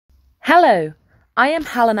Hello, I am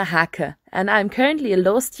Helena Hacker and I am currently a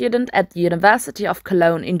law student at the University of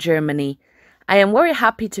Cologne in Germany. I am very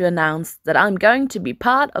happy to announce that I'm going to be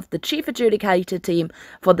part of the Chief Adjudicator team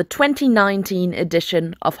for the 2019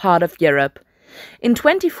 edition of Heart of Europe. In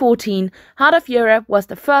 2014, Heart of Europe was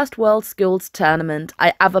the first World Skills tournament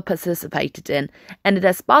I ever participated in, and it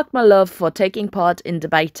has sparked my love for taking part in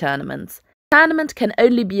debate tournaments. The tournament can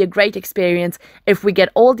only be a great experience if we get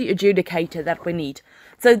all the adjudicator that we need.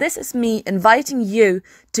 So this is me inviting you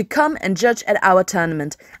to come and judge at our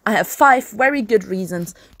tournament. I have 5 very good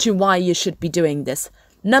reasons to why you should be doing this.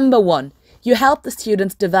 Number 1. You help the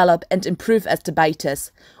students develop and improve as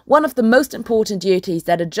debaters. One of the most important duties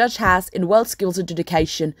that a judge has in World Skills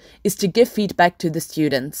adjudication is to give feedback to the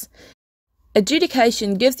students.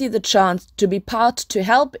 Adjudication gives you the chance to be part to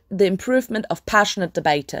help the improvement of passionate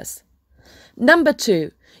debaters. Number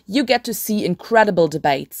 2. You get to see incredible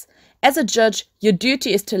debates. As a judge, your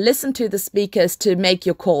duty is to listen to the speakers to make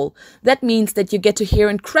your call. That means that you get to hear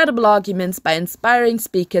incredible arguments by inspiring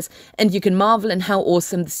speakers, and you can marvel in how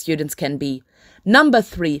awesome the students can be. Number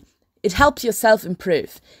 3. It helps yourself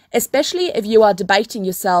improve. Especially if you are debating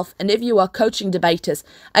yourself and if you are coaching debaters,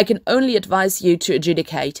 I can only advise you to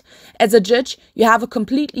adjudicate. As a judge, you have a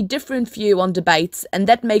completely different view on debates, and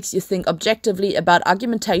that makes you think objectively about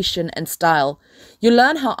argumentation and style. You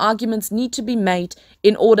learn how arguments need to be made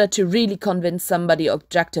in order to really convince somebody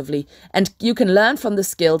objectively, and you can learn from the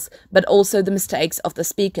skills but also the mistakes of the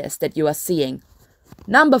speakers that you are seeing.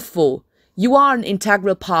 Number 4. You are an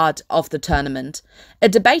integral part of the tournament. A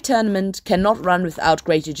debate tournament cannot run without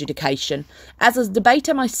great adjudication. As a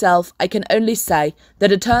debater myself, I can only say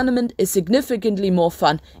that a tournament is significantly more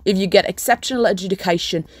fun if you get exceptional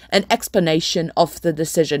adjudication and explanation of the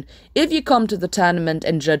decision. If you come to the tournament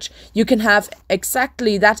and judge, you can have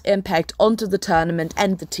exactly that impact onto the tournament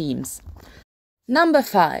and the teams. Number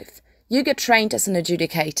 5. You get trained as an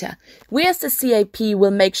adjudicator. We as the CAP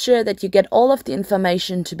will make sure that you get all of the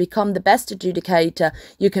information to become the best adjudicator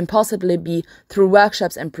you can possibly be through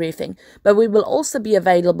workshops and briefing, but we will also be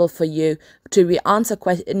available for you to answer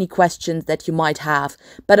any questions that you might have.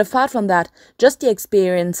 But apart from that, just the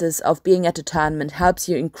experiences of being at a tournament helps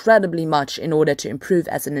you incredibly much in order to improve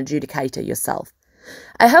as an adjudicator yourself.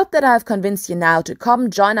 I hope that I have convinced you now to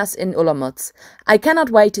come join us in Olomouc. I cannot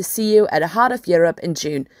wait to see you at the Heart of Europe in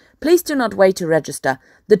June. Please do not wait to register.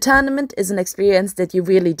 The tournament is an experience that you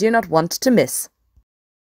really do not want to miss.